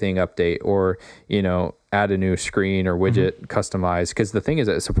everything update, or add a new screen or widget, customize. Because the thing is,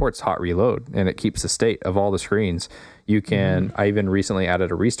 it supports hot reload and it keeps the state of all the screens. You can I even recently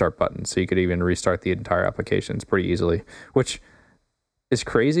added a restart button, so you could even restart the entire applications pretty easily, which is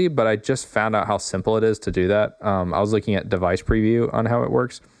crazy, but I just found out how simple it is to do that. I was looking at device preview on how it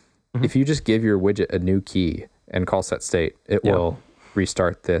works. If you just give your widget a new key and call set state, it will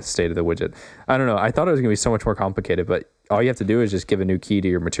restart the state of the widget. I don't know. I thought it was going to be so much more complicated, but all you have to do is just give a new key to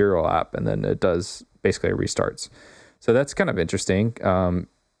your material app, and then it does basically restarts. So that's kind of interesting.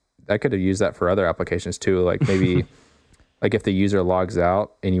 I could have used that for other applications too. Like maybe like if the user logs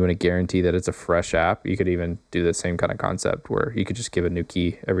out and you want to guarantee that it's a fresh app, you could even do the same kind of concept where you could just give a new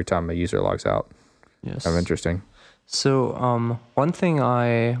key every time a user logs out. Yes. Kind of interesting. So one thing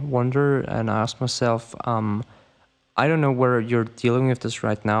I wonder and I ask myself, I don't know where you're dealing with this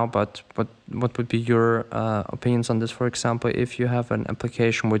right now, but what would be your opinions on this? For example, if you have an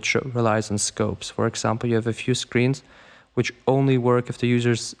application which relies on scopes, for example, you have a few screens which only work if the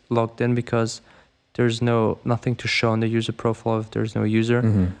user's logged in, because there's nothing to show in the user profile if there's no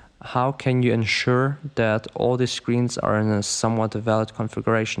user. How can you ensure that all the screens are in a somewhat valid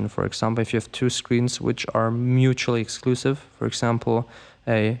configuration? For example, if you have two screens which are mutually exclusive, for example,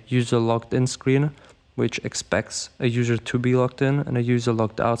 a user logged in screen which expects a user to be logged in, and a user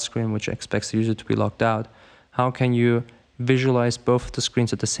logged out screen which expects the user to be logged out. How can you visualize both of the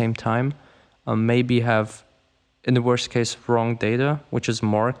screens at the same time? Maybe have, in the worst case, wrong data, which is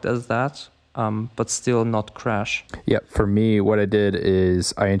marked as that, but still not crash. Yeah, for me, what I did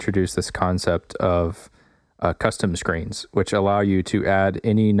is I introduced this concept of custom screens, which allow you to add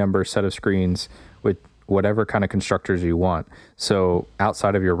any number set of screens with whatever kind of constructors you want. So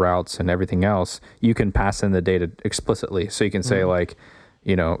outside of your routes and everything else, you can pass in the data explicitly. So you can say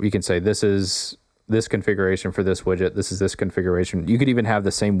you can say this is this configuration for this widget, this is this configuration. You could even have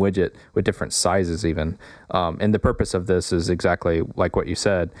the same widget with different sizes even. And the purpose of this is exactly like what you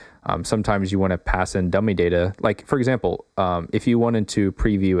said. Sometimes you want to pass in dummy data. Like for example, if you wanted to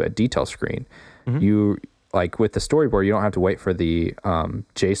preview a detail screen, you like with the storyboard, you don't have to wait for the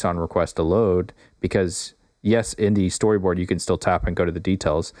JSON request to load, because yes, in the storyboard, you can still tap and go to the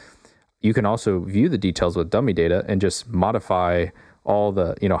details. You can also view the details with dummy data and just modify all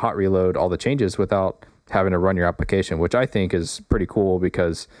the, hot reload, all the changes without having to run your application, which I think is pretty cool,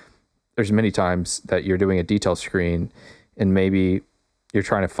 because there's many times that you're doing a detail screen and maybe you're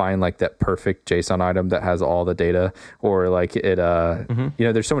trying to find like that perfect JSON item that has all the data, or like it,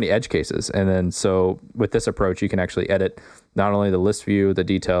 there's so many edge cases. And then so with this approach, you can actually edit not only the list view, the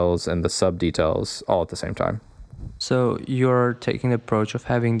details, and the sub details all at the same time. So you're taking the approach of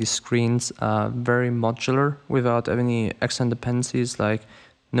having these screens very modular without any external dependencies, like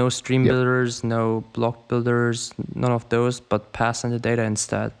no stream builders, no block builders, none of those, but pass in the data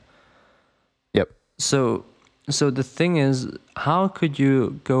instead. Yep. So the thing is, how could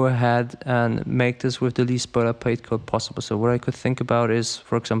you go ahead and make this with the least boilerplate code possible? So what I could think about is,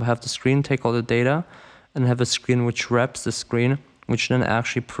 for example, have the screen take all the data and have a screen which wraps the screen which then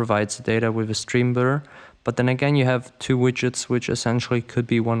actually provides data with a stream builder. But then again, you have two widgets, which essentially could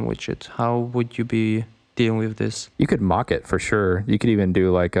be one widget. How would you be dealing with this? You could mock it for sure. You could even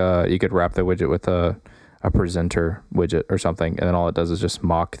do like you could wrap the widget with a presenter widget or something, and then all it does is just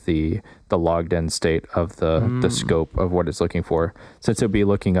mock the logged in state of the scope of what it's looking for. Since it'll be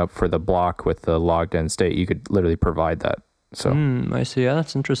looking up for the block with the logged in state, you could literally provide that. So I see. Yeah,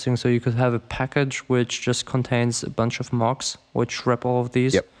 that's interesting. So you could have a package which just contains a bunch of mocks which wrap all of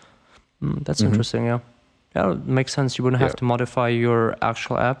these. Yep. That's interesting. Yeah. Yeah, it makes sense. You wouldn't have to modify your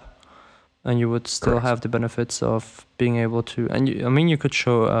actual app, and you would still have the benefits of being able to. And you could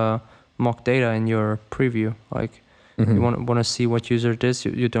show mock data in your preview. Like you want to see what user it is.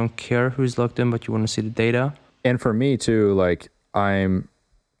 You don't care who's logged in, but you want to see the data. And for me too, like I'm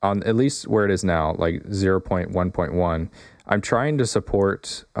on at least where it is now, like 0.1.1. I'm trying to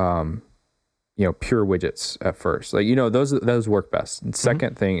support pure widgets at first. Like, those work best. And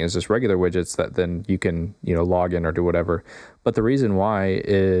second thing is just regular widgets that then you can, log in or do whatever. But the reason why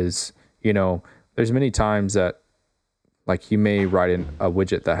is, there's many times that like you may write in a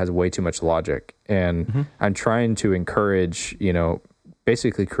widget that has way too much logic. And I'm trying to encourage,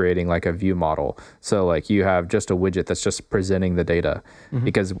 basically creating like a view model. So like you have just a widget that's just presenting the data.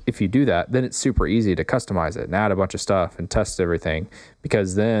 Because if you do that, then it's super easy to customize it and add a bunch of stuff and test everything,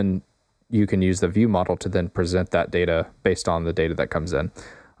 because then you can use the view model to then present that data based on the data that comes in.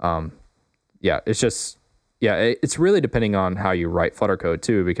 It's really depending on how you write Flutter code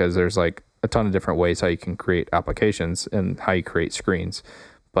too, because there's like a ton of different ways how you can create applications and how you create screens.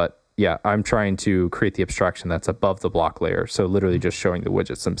 But yeah, I'm trying to create the abstraction that's above the block layer. So literally just showing the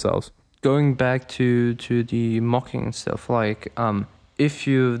widgets themselves. Going back to the mocking stuff, like if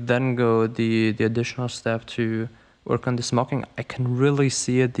you then go the additional step to work on this mocking, I can really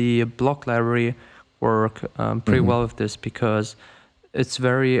see the block library work pretty well with this, because it's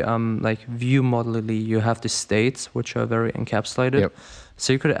very like view modelly. You have the states, which are very encapsulated. Yep.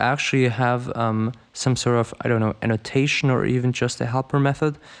 So you could actually have some sort of, annotation or even just a helper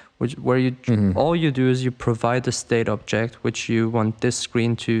method, where you all you do is you provide the state object which you want this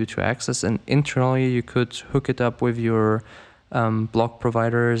screen to access, and internally you could hook it up with your block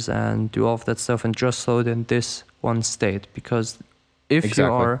providers and do all of that stuff and just load in this one state. Because if you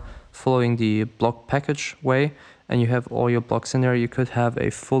are following the block package way and you have all your blocks in there, you could have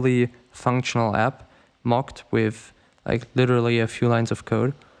a fully functional app mocked with like literally a few lines of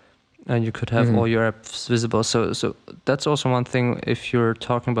code, and you could have all your apps visible. So that's also one thing. If you're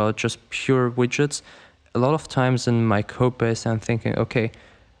talking about just pure widgets, a lot of times in my code base, I'm thinking, okay,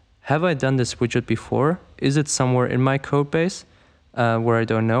 have I done this widget before? Is it somewhere in my code base where I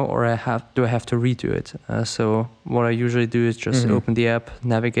don't know, or do I have to redo it? So what I usually do is just open the app,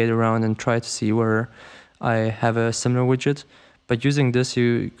 navigate around, and try to see where I have a similar widget. But using this,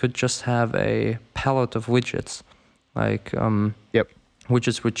 you could just have a palette of widgets, like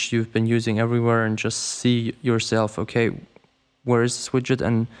widgets which you've been using everywhere, and just see yourself, okay, where is this widget?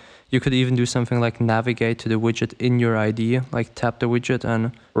 And you could even do something like navigate to the widget in your IDE, like tap the widget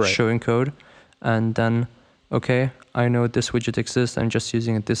and show in code. And then, okay, I know this widget exists, I'm just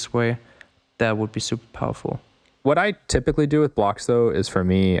using it this way. That would be super powerful. What I typically do with blocks though is, for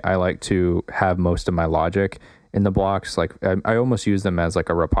me, I like to have most of my logic in the blocks. Like I almost use them as like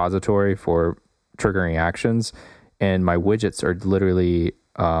a repository for triggering actions. And my widgets are literally,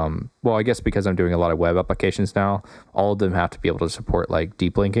 I guess because I'm doing a lot of web applications now, all of them have to be able to support like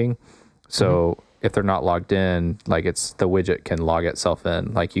deep linking. So if they're not logged in, like the widget can log itself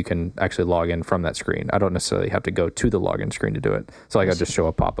in. Like you can actually log in from that screen. I don't necessarily have to go to the login screen to do it. So like I'll just show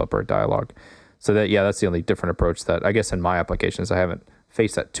a pop-up or a dialog. So that's the only different approach that I guess in my applications I haven't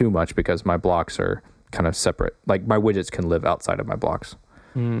faced that too much, because my blocks are kind of separate. Like my widgets can live outside of my blocks.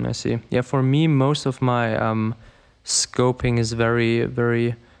 I see. Yeah, for me, most of my scoping is very,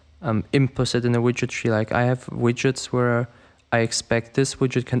 very implicit in the widget tree. Like I have widgets where I expect this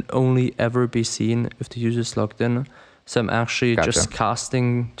widget can only ever be seen if the user is logged in. So I'm actually just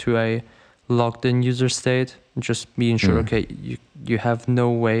casting to a logged in user state, and just being sure, okay, you have no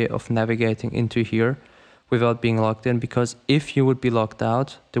way of navigating into here without being logged in, because if you would be logged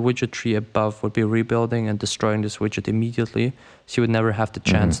out, the widget tree above would be rebuilding and destroying this widget immediately. So you would never have the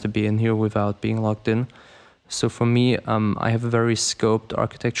chance to be in here without being logged in. So for me, I have a very scoped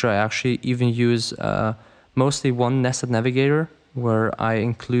architecture. I actually even use mostly one nested navigator, where I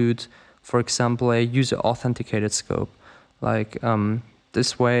include, for example, a user authenticated scope. Like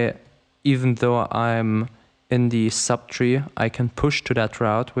this way, even though I'm in the subtree, I can push to that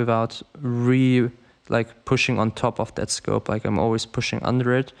route without pushing on top of that scope. Like I'm always pushing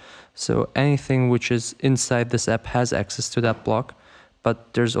under it. So anything which is inside this app has access to that block.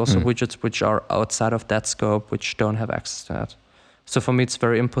 but there's also widgets which are outside of that scope, which don't have access to that. So for me, it's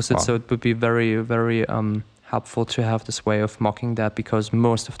very implicit. Wow. So it would be very, very helpful to have this way of mocking that, because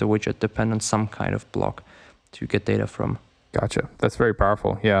most of the widget depend on some kind of block to get data from. Gotcha. That's very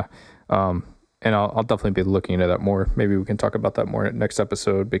powerful. Yeah. And I'll definitely be looking into that more. Maybe we can talk about that more next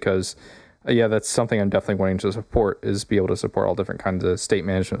episode, because that's something I'm definitely wanting to support, is be able to support all different kinds of state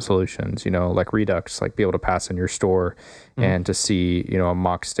management solutions, like Redux, like be able to pass in your store and to see, a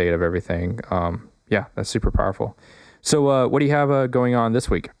mock state of everything. That's super powerful. So what do you have going on this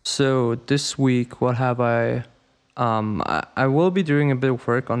week? So this week, what have I will be doing a bit of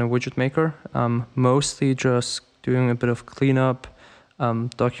work on a widget maker, mostly just doing a bit of cleanup,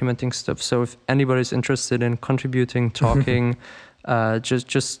 documenting stuff. So if anybody's interested in contributing, talking,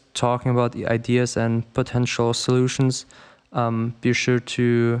 just talking about the ideas and potential solutions, be sure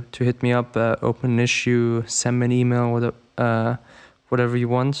to hit me up, open an issue, send me an email, whatever you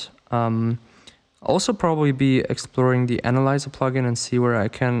want. Also probably be exploring the Analyzer plugin and see where I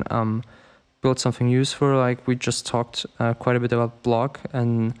can build something useful. Like we just talked quite a bit about block,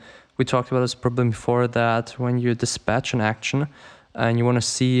 and we talked about this problem before, that when you dispatch an action and you want to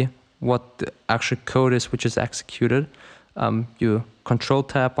see what the actual code is which is executed, you control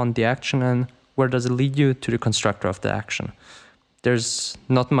tab on the action, and where does it lead you? To the constructor of the action. There's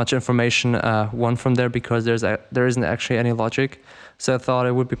not much information won from there, because there isn't actually any logic. So I thought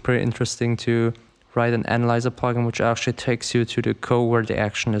it would be pretty interesting to write an Analyzer plugin which actually takes you to the code where the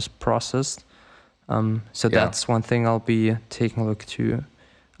action is processed. That's one thing I'll be taking a look to.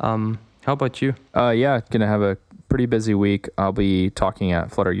 How about you? Gonna have a pretty busy week. I'll be talking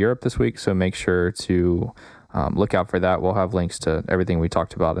at Flutter Europe this week, so make sure to look out for that. We'll have links to everything we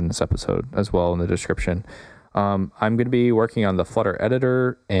talked about in this episode as well in the description. I'm going to be working on the Flutter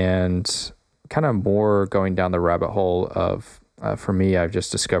editor and kind of more going down the rabbit hole of, for me, I've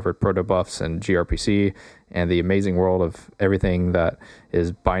just discovered protobufs and gRPC and the amazing world of everything that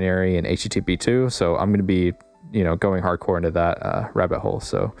is binary and HTTP2. So I'm going to be, going hardcore into that rabbit hole.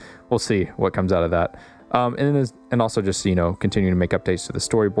 So we'll see what comes out of that. And also just, continuing to make updates to the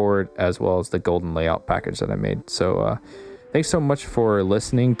storyboard as well as the golden layout package that I made. So thanks so much for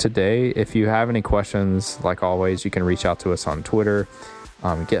listening today. If you have any questions, like always, you can reach out to us on Twitter,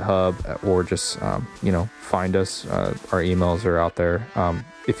 GitHub, or just, find us. Our emails are out there.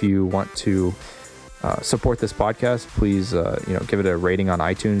 If you want to support this podcast, please, give it a rating on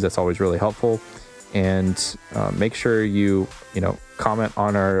iTunes. That's always really helpful. And make sure you comment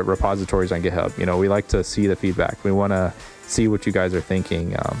on our repositories on GitHub. We like to see the feedback. We want to see what you guys are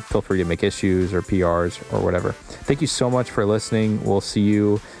thinking. Feel free to make issues or PRs or whatever. Thank you so much for listening. We'll see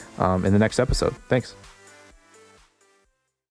you in the next episode. Thanks.